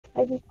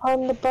I just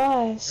on the Hey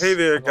bus.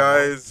 there, I don't know.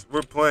 guys.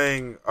 We're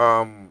playing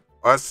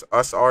Us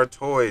Our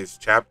Toys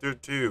Chapter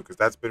 2 because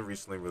that's been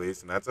recently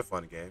released and that's a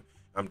fun game.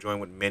 I'm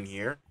joined with men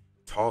here,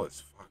 tall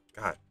as fuck.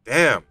 God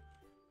damn.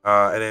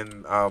 And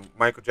then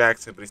Michael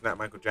Jackson, but he's not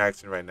Michael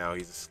Jackson right now.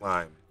 He's a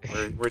slime.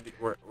 Oh, he's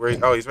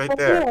right Right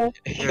there. here.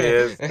 Here he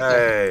is.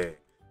 Hey,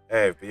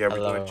 hey. But yeah, we're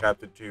doing Hello.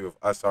 Chapter 2 of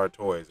Us Our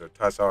Toys or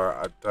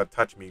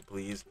Touch Me,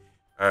 please.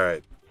 All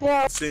right.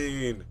 Yeah.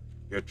 Scene.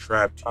 You're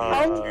trapped here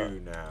I'm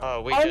too now.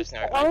 Oh, I'm I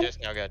I'm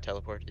just now got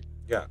teleported.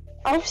 Yeah.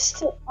 I'm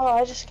still. Oh,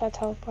 I just got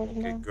teleported Okay,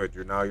 now. good.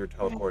 You're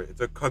teleported.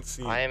 It's a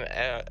cutscene.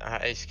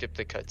 I skipped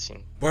the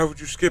cutscene. Why would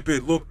you skip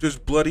it? Look, there's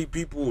bloody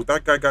people.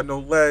 That guy got no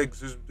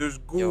legs. There's Yo,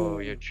 goo.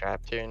 you're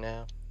trapped here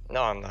now?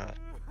 No, I'm not.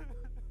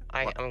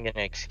 What? I'm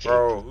gonna escape.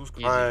 Bro, who's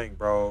Easy. crying,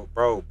 bro?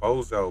 Bro,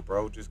 bozo,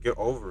 bro. Just get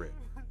over it.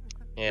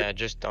 You're, Yeah,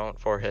 just don't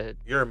forehead.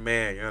 you're a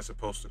man. You're not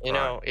supposed to You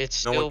cry. know,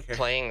 it's No one still can.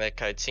 playing the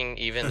cutscene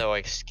even though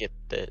I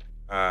skipped it.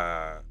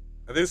 I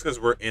think it's because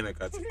we're in a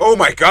cutscene. Oh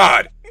my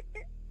god!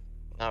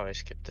 Now I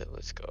skipped it.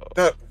 Let's go.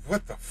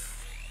 What the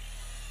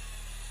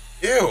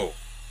Ew.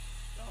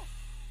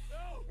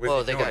 What's Whoa,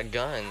 he they doing? got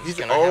guns. He's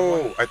Can I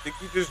have one? I think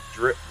he just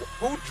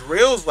Who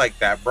drills like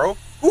that, bro?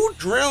 Who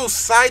drills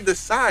side to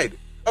side?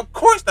 Of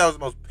course, that was the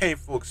most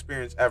painful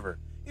experience ever.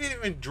 He didn't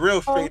even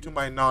drill straight into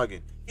my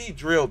noggin. He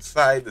drilled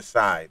side to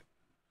side.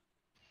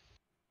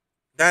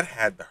 That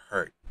had to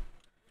hurt.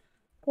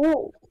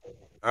 Ooh.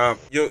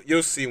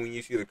 You'll see when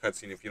you see the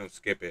cutscene if you don't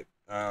skip it.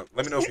 Let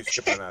me know if you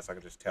skip it or not, so I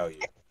can just tell you.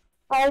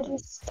 I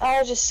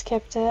just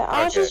skipped it.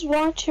 I'll Okay. just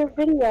watch your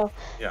video.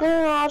 Yeah.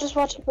 No, I'll just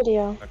watch your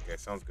video. Okay,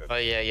 sounds good. Oh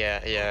yeah.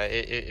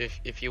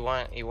 If you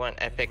want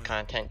epic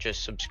content,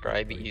 just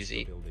subscribe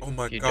easy. Oh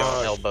my If you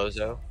don't, El gosh.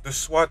 Bozo. The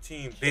SWAT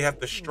team, they have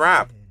the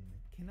strap.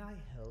 Can I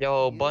help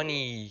Yo, you?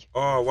 bunny.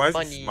 Oh, why is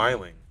Bunny. he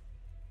smiling?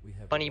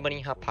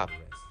 Bunny, hop hop.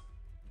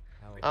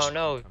 Oh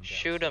no,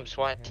 shoot him,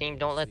 SWAT team.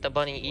 Don't let the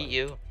bunny eat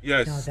you. Now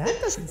Yes. that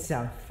doesn't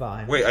sound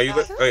fun. Wait, are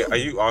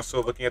you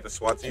also looking at the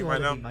SWAT Don't team you right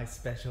wanna now? be my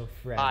special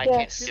friend? I Yeah.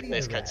 can't skip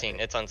this cutscene.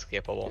 It's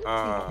unskippable. Take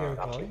care of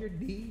all your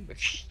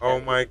needs. Oh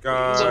my The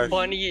gosh.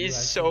 bunny is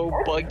so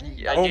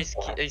buggy. Oh.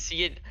 I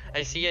see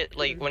it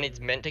like when it's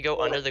meant to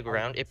go under the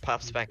ground, it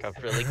pops back up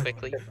really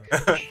quickly.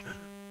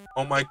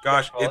 Oh my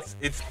gosh,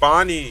 it's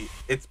Bonnie.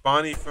 It's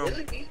Bonnie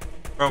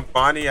from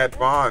Bonnie at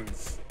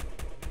Bonds.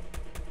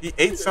 He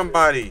ate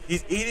somebody.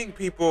 He's eating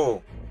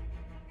people.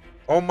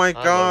 Oh my I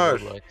love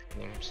gosh. Roblox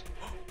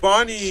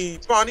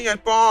games. Bonnie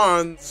at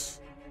Bonds.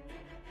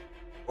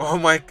 Oh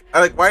my,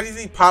 like, why does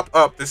he pop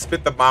up to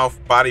spit the mouth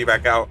body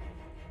back out?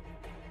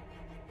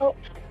 Oh.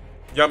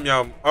 Yum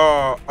yum.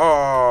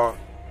 Oh.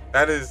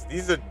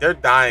 They're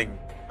dying.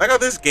 Like how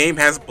this game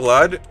has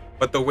blood,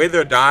 but the way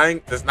they're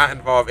dying does not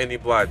involve any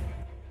blood.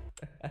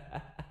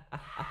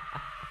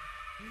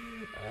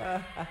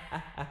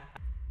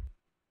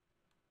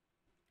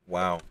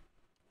 Wow.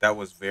 That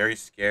was very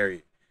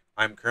scary.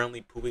 I'm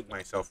currently pooping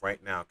myself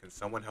right now. Can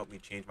someone help me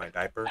change my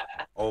diaper?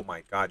 Oh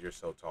my god, you're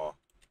so tall.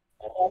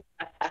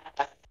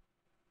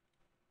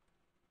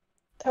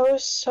 That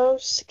was so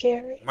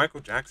scary. Michael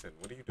Jackson,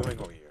 what are you doing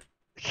over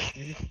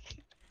here?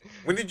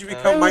 When did you Uh,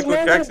 become It was Michael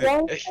Michael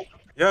Jackson? Jackson.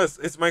 Yes,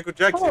 it's Michael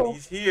Jackson. Oh.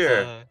 He's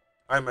here.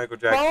 Hi, Michael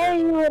Why are Jackson.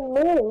 you a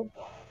noob?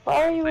 Why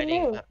are you a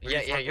Fighting. noob? What are you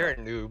Yeah, talking you're a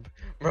noob,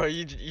 bro.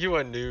 You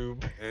a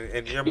noob.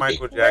 And you're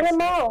Michael What am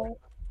Jackson.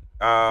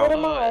 I? What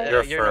am I?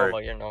 You're You're furry.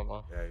 normal. You're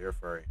normal. Yeah, you're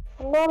furry.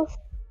 I'm not.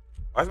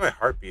 Why is my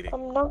heart beating?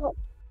 I'm not.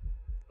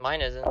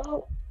 Mine isn't.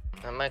 Oh,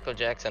 I'm Michael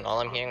Jackson. All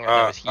I'm hearing right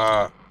now is hee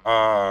hee.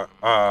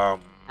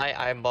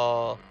 I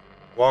eyeball.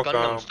 Welcome.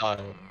 Gundam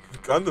style.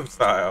 Gundam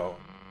style.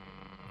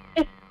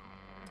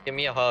 Give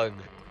me a hug.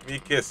 Me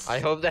kiss. I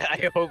hope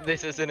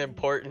this isn't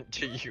important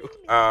to you.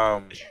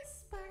 I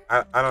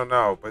don't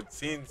know, but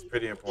scene's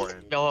pretty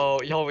important. Yo,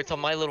 it's a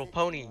My Little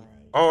Pony.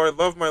 Oh, I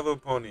love My Little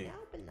Pony.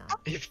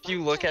 If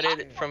you look at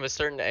it from a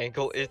certain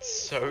angle, it's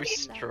so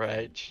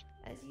stretched.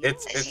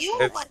 It's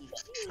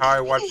how I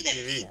watch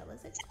TV.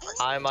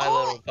 Hi, My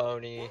Little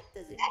Pony.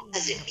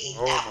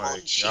 Oh my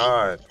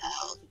god.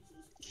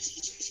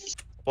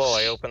 Whoa,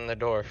 I opened the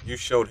door. You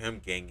showed him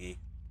Gengi.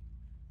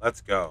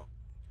 Let's go.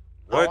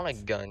 I want a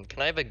gun.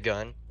 Can I have a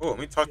gun? Oh, let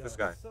me talk to this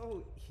guy.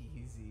 So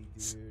easy,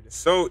 dude.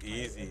 So I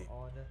easy. am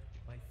on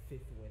my 5th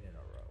win in a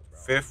row, bro.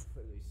 Fifth?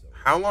 Literally so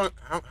How long?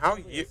 How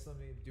Probably you? has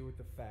something to do with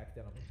the fact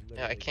that I'm Yeah,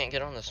 I literally can't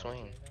get on the fucked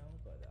swing. right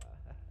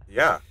now, but,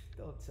 Yeah.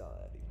 don't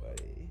tell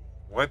anybody.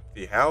 What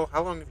the hell?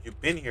 How long have you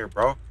been here,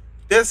 bro?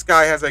 This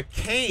guy has a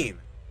cane.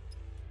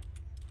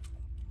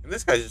 And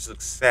this guy just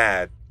looks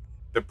sad.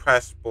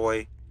 Depressed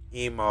boy.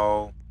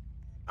 Emo.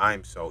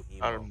 I'm so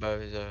emo. I'm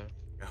bozo.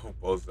 Oh,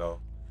 bozo.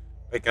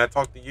 Hey, can I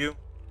talk to you?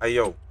 Hey,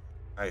 yo.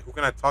 Hey, who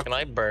can I talk Can to?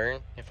 I burn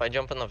if I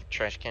jump in the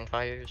trash can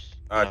fires?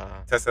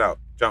 Test it out.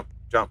 Jump.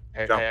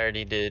 I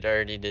already did.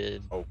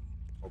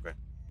 Okay.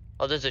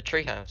 Oh, there's a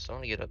treehouse. I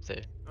want to get up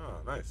there. Oh,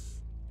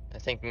 nice. I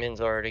think Min's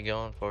already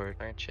going for it,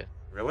 aren't you?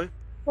 Really?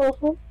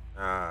 mhm.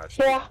 Ah,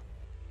 Yeah.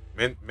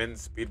 Min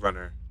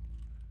speedrunner.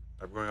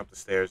 I'm going up the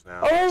stairs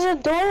now. Oh, there's a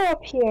door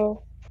up here.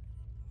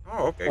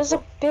 Oh, okay, There's cool.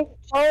 a big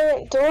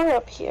giant door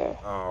up here.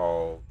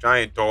 Oh,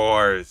 giant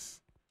doors.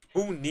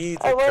 Who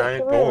needs I a went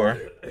giant through.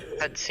 door?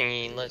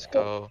 Cutscene, let's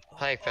go.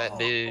 Hi, fat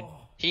dude.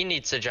 He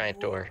needs a giant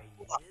door.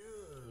 He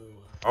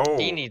Oh,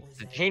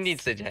 needs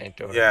a giant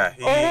door. yeah,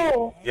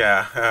 Oh,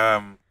 yeah,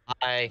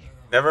 Hi.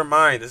 never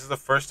mind. This is the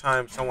first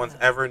time someone's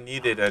ever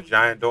needed a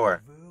giant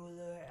door.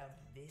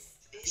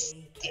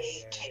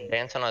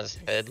 Dancing on his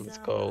head, let's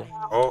go.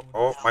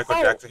 Oh, Michael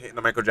Oh. Jackson hitting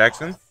the Michael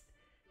Jackson.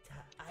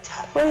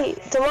 wait,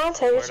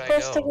 Demonte, you're Where'd I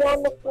supposed to go? go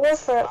on the floor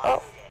for it.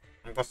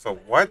 Oh, So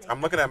what?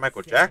 I'm looking at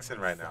Michael Jackson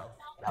right now.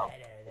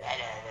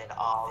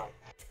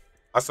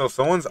 Also,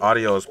 someone's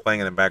audio is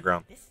playing in the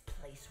background.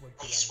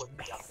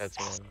 That's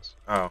Mims.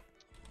 Oh.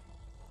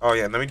 Oh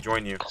yeah, let me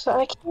join you. so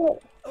I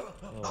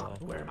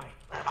can't. Where am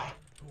I?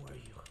 Who are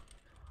you?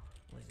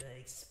 Was I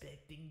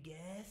expecting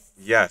guests?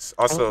 Yes.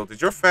 Also, did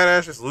your fat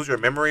ass just lose your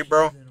memory,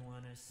 bro?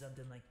 One or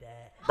something like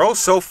that. Bro's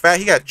so fat,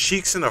 he got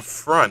cheeks in the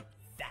front.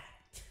 That.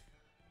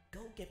 Go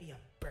get me a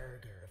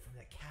burger from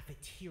the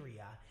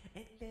cafeteria,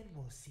 and then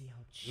we'll see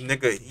how cheap.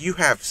 Nigga, you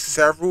have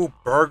several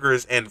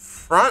burgers in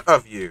front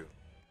of you.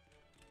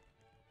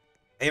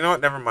 And you know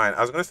what? Never mind.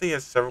 I was gonna say he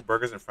has several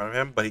burgers in front of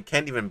him, but he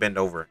can't even bend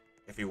over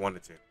if he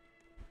wanted to.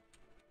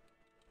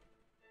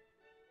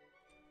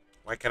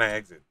 Why can't I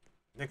exit?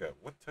 Nigga,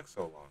 what took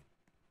so long?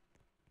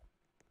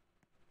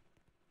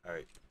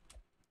 Alright.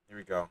 Here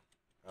we go.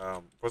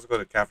 Supposed to go to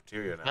the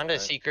cafeteria now. Found a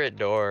right? secret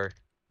door.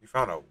 You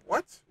found a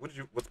what?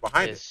 What's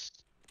behind it? It's...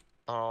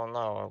 Oh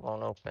no, it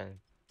won't open.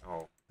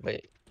 Oh,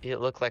 Wait, it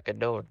looked like a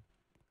door.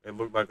 it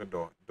looked like a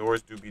door.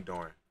 Doors do be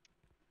door.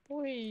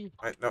 Whee.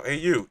 No, hey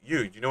you,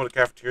 do you know what a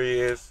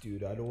cafeteria is?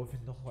 Dude, I don't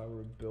even know why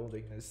we're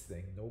building this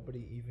thing. Nobody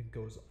even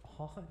goes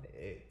on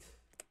it.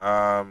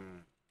 I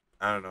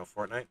don't know,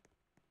 Fortnite?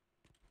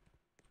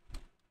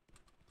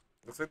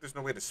 Looks like there's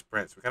no way to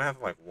sprint, so we kind of have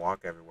to, like,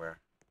 walk everywhere.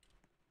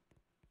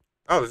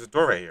 Oh, there's a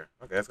door right here.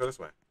 Okay, let's go this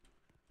way.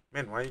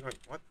 Man, why are you going...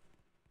 What?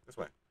 This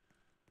way.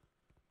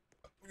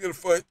 We gotta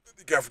fight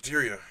the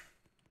cafeteria.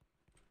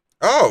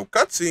 Oh,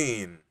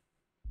 cutscene!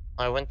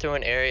 I went through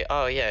an area.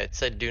 Oh yeah, it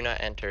said do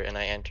not enter, and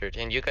I entered.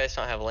 And you guys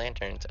don't have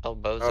lanterns. El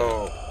Bozo.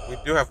 Oh, we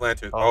do have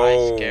lanterns.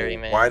 Oh, hi, scary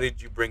man. Why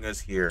did you bring us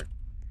here?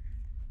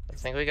 I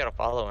think we gotta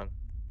follow him.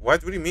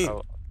 What? What do you mean?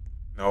 Oh.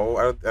 No,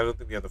 I don't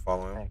think we have to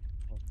follow him. Okay.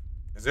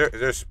 Is there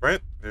a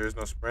sprint? There is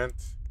no sprint.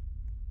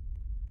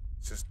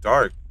 It's just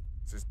dark.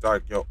 It's just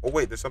dark. Yo, oh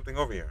wait, there's something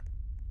over here.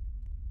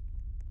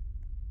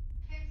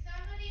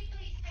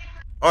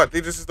 Oh, I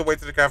think this is the way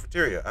to the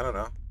cafeteria. I don't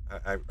know.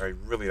 I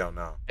really don't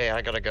know. Hey,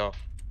 I gotta go.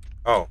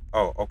 Oh,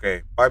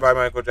 okay. Bye-bye,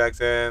 Michael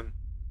Jackson.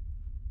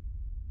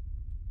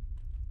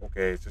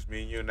 Okay, it's just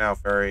me and you now,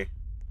 Fairy.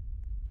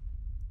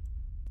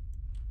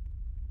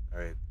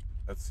 Alright,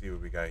 let's see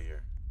what we got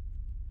here.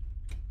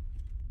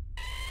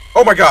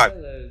 Oh my god!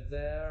 Hello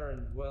there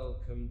and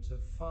welcome to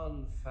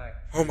Fun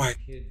Factory Oh my...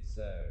 Kid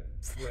Zone,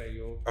 where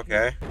your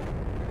Okay.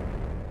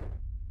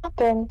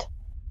 Happened.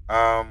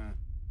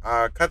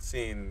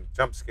 Cutscene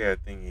jump scare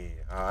thingy.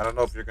 I don't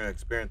know if you're gonna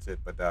experience it,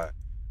 but God,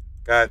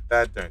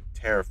 that done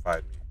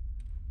terrified me.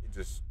 You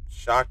just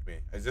shocked me.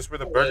 Is this where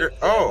the burger?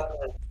 Oh.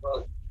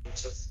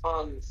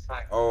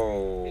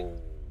 Oh,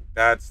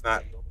 that's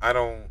not. I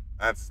don't.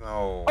 That's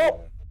no.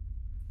 Oh.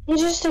 He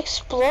just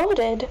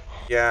exploded.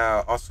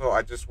 Yeah. Also,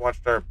 I just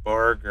watched our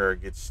burger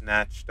get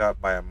snatched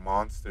up by a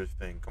monster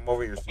thing. Come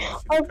over here so you can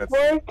see A the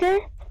cutscene. burger?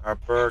 Our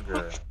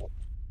burger.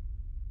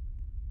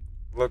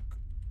 Look,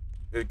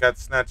 it got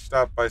snatched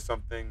up by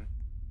something.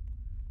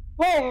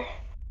 Where?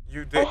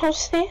 You I did. don't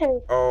see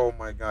it. Oh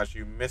my gosh,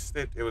 you missed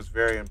it. It was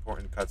very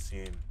important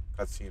cutscene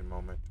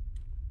moment.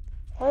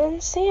 I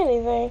didn't see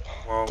anything.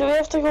 Well, Do we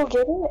have to go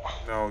get it?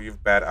 no,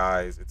 you've bad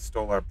eyes. It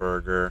stole our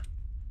burger.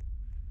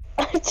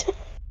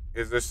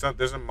 There's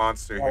a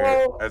monster here.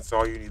 Hello? That's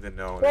all you need to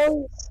know.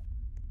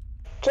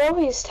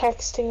 Joey's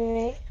texting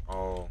me.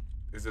 Oh,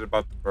 is it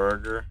about the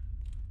burger?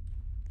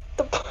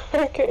 The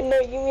burger? No,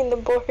 you mean the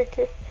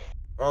burger.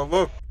 Oh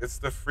look, it's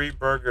the free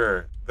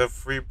burger. The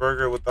free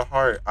burger with the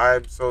heart.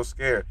 I'm so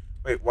scared.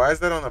 Wait, why is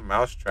that on the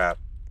mousetrap?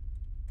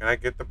 Can I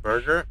get the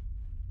burger?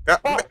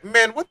 God,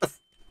 man, what the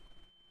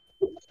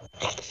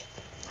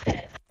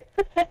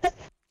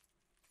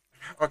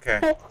Okay.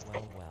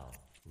 Well,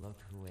 look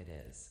who it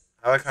is.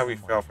 I like how we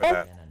fell for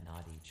that. Been a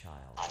naughty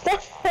child.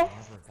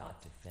 Never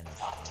got to finish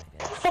my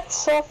dinner. That's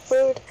so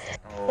food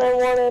I Oh.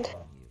 wanted.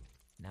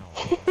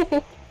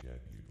 Now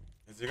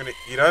Is he gonna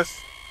eat us?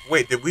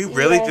 Wait, did we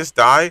really Yeah. just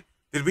die?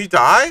 Did we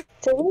die?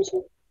 Did we just...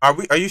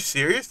 Are you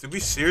serious? Did we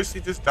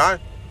seriously just die?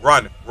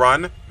 Run,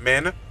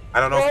 men. I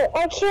don't know.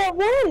 I can't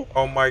run.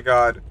 Oh my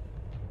god.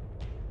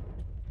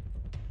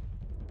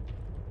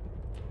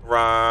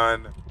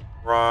 Run.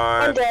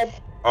 I'm dead.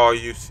 Oh, are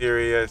you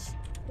serious?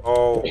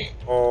 Oh.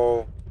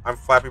 I'm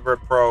Flappy Bird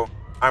Pro.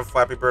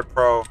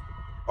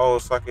 Oh,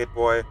 suck it,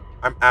 boy.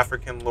 I'm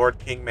African Lord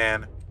King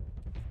Man.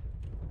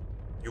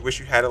 You wish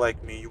you had it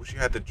like me. You wish you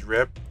had the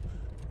drip.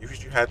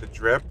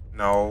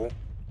 No.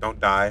 Don't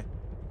die.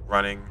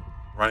 Running.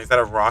 Is that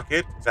a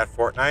rocket? Is that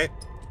Fortnite?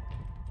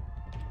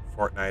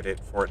 Fortnite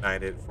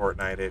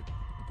it.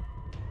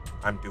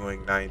 I'm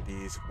doing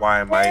 90s. Why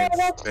am I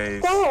in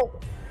space?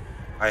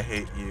 I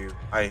hate you.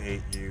 I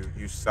hate you.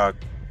 You suck.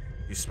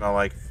 You smell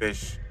like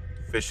fish.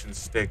 Fish and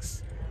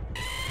sticks.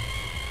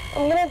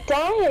 I'm gonna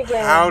die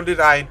again. How did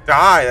I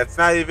die? That's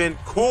not even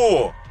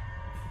cool.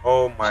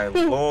 Oh my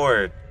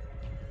lord.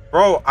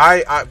 Bro,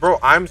 bro,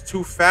 I'm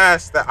too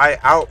fast that I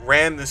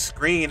outran the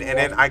screen and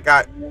then I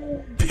got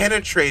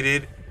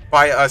penetrated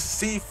by a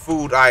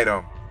seafood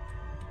item.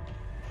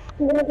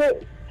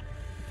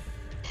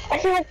 I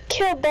got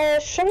killed by a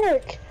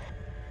shark.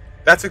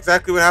 That's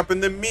exactly what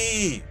happened to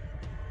me.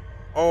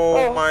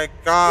 Oh my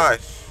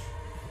gosh.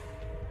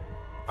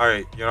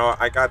 Alright, you know,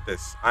 I got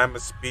this. I'm a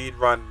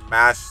speedrun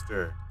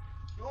master.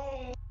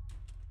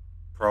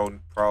 Pro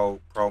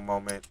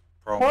moment.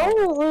 Why are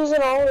we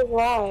losing all his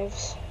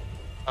lives?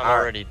 I'm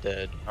already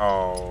dead.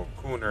 Oh,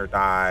 Cooner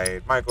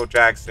died. Michael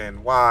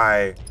Jackson,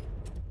 why?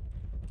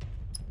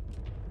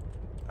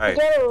 You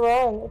gotta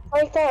run. It's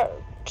like that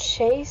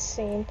chase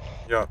scene.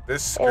 Yo,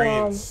 this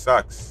screen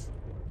sucks.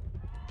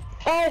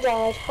 I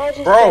died. I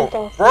just jumped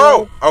off the Bro!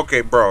 road.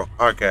 Okay, bro.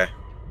 Okay.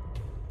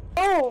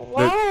 Oh,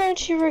 why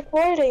aren't you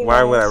recording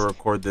Why would I this?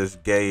 record this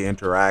gay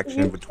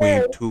interaction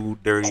between two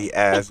dirty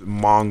ass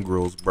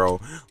mongrels,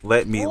 bro?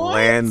 Let me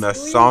land the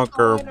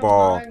soccer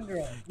ball.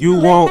 You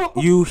won't.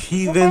 You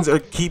heathens are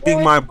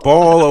keeping my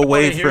ball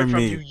away from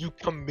me. You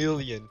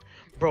chameleon.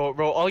 Bro,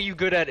 all you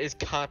good at is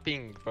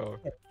copying, bro.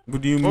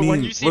 What do you But mean?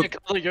 when you see a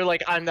color, you're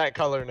like, I'm that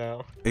color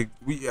now.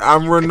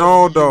 I'm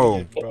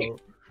Ronaldo.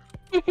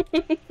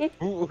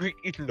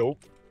 Nope.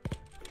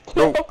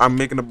 No, I'm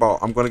making the ball.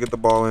 I'm gonna get the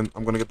ball in.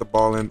 I'm gonna get the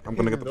ball in. I'm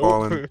gonna get the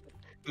ball in.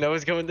 No,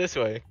 it's going this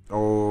way.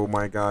 Oh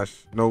my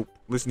gosh. Nope.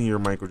 Listen here,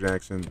 Michael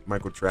Jackson.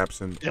 Michael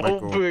Trapson.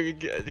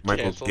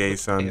 Michael's gay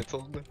son.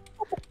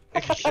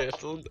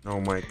 Canceled. Oh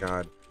my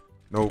god.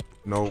 Nope.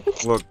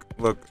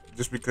 Look.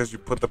 Just because you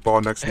put the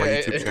ball next to my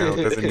YouTube channel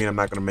doesn't mean I'm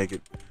not gonna make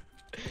it.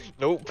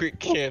 Nope.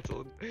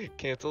 Canceled.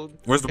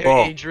 Where's the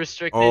ball? Age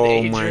restricted.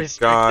 Oh my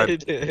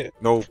god.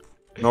 Nope.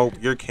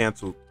 You're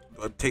canceled.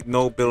 Take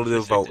no ability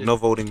to vote. No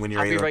voting when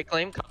you're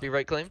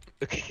Copyright claim.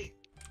 Okay.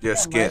 Yeah,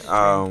 skit.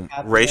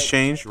 Race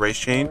change.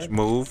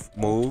 Move.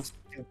 Oh,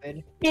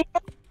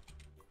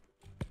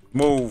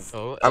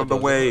 Out of the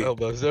way.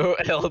 Elbows.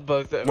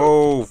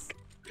 Move.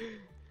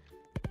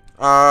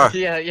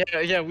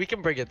 Yeah, we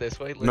can bring it this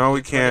way. No,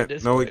 we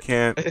can't. No, we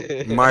can't.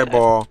 My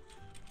ball.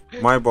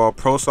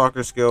 Pro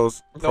soccer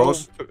skills. Ball.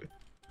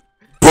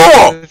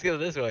 Let's go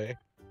this way.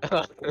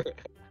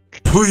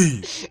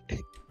 Please.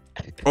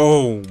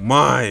 Oh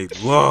my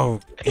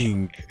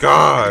loving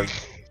god,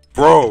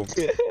 bro.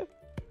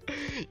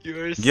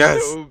 You are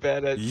so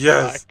bad at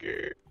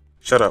soccer.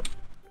 Shut up.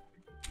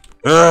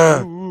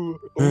 Ooh.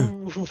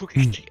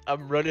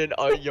 I'm running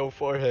on your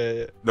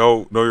forehead.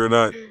 No, you're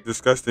not.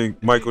 Disgusting,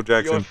 Michael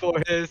Jackson. Your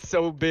forehead is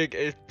so big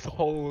it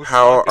holds.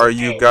 How are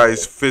you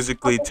guys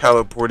physically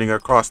teleporting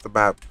across the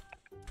map?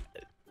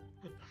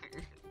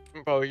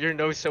 Bro, your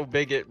nose so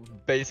big it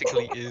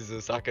basically is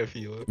a soccer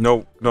field.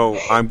 No,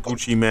 I'm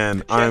Gucci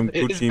Man. I'm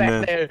Gucci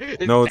Man.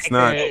 No, it's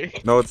not.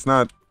 No, it's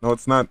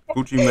not.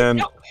 Gucci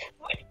Man.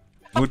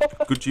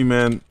 Gucci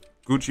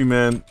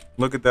Man.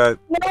 Look at that.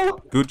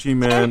 Gucci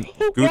Man.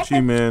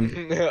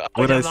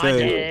 What'd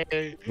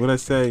I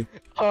say?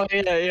 Oh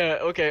yeah.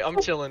 Okay,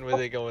 I'm chilling with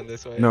it going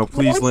this way. No,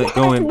 please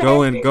go in.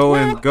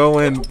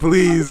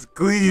 Please.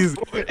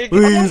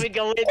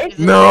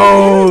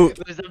 No.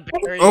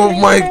 Oh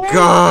my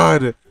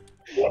god.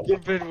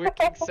 You've been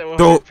working so hard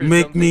Don't for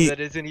make something me. that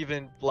isn't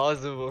even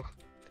plausible.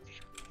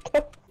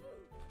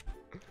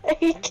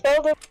 He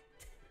killed him.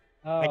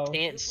 I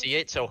can't see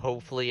it, so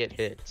hopefully it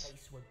hits.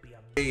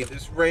 Hey,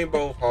 this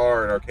rainbow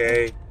hard,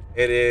 okay?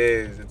 It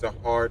is. It's a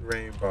hard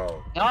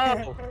rainbow.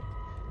 No!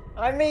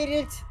 I made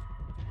it.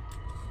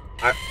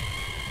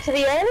 To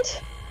the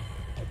end?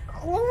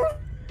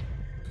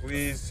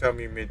 Please tell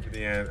me you made it to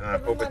the end, and I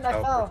Never hope it mind, I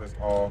teleports us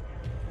all.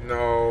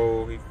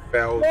 No, he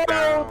fell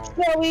down.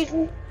 No, he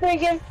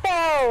freaking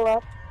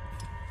fell.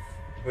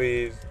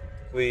 Please,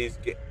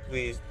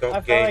 don't I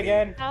game fell me.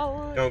 again.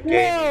 Don't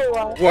game me.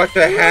 No. What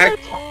the heck?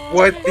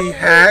 What the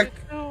heck?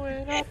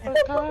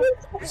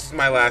 This is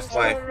my last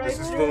life. This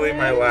is literally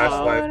my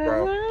last life,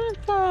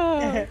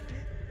 bro.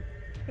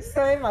 This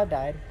time I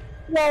died.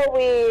 No,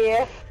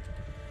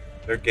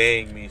 They're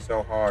gaying me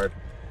so hard.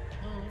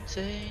 Don't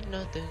say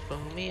nothing for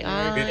me. Speed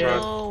I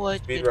run. know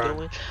what Speed you're run.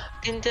 doing.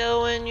 I can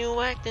tell when you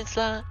acting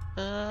sly.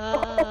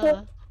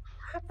 I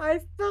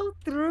fell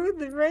through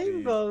the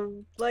rainbow.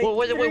 Like,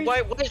 Wait,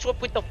 what is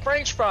up with the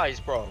French fries,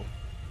 bro?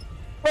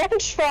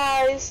 French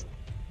fries.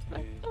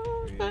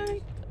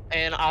 Please.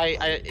 And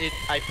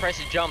I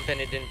pressed jump and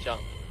it didn't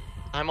jump.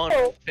 I'm on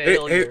Oh.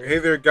 failure. Hey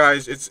there,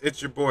 guys.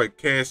 It's your boy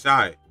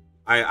KSI.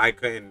 We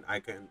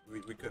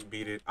couldn't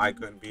beat it. I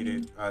couldn't beat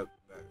it.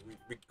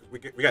 We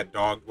got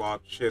dog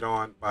walk shit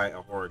on by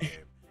a horror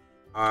game.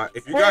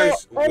 If you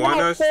guys want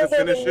us to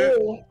finish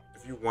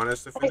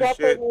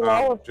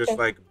it, just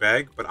like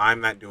beg. But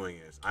I'm not doing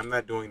this. I'm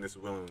not doing this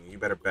willingly. You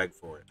better beg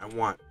for it. I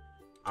want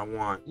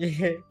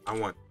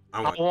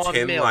I want, want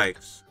 10 milk.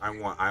 likes. I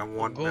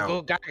want Goo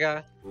milk.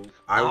 gaga.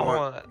 I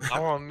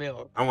want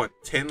milk. I want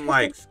 10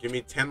 likes. Give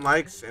me 10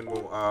 likes and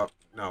we'll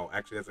no,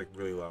 actually that's like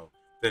really low.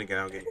 Then again,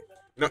 I don't get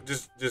no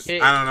just Hey.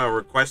 I don't know,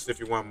 request if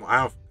you want more.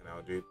 I don't fucking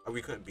know, dude.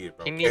 We couldn't beat it,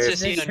 bro. He needs to KS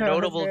see a KSI.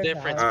 notable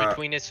difference Uh,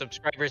 between his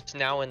subscribers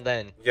now and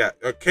then. Yeah,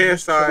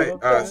 KSI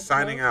Okay.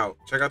 signing out.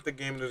 Check out the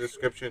game in the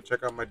description.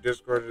 Check out my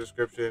Discord in the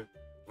description.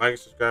 Like and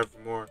subscribe for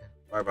more.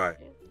 Bye bye.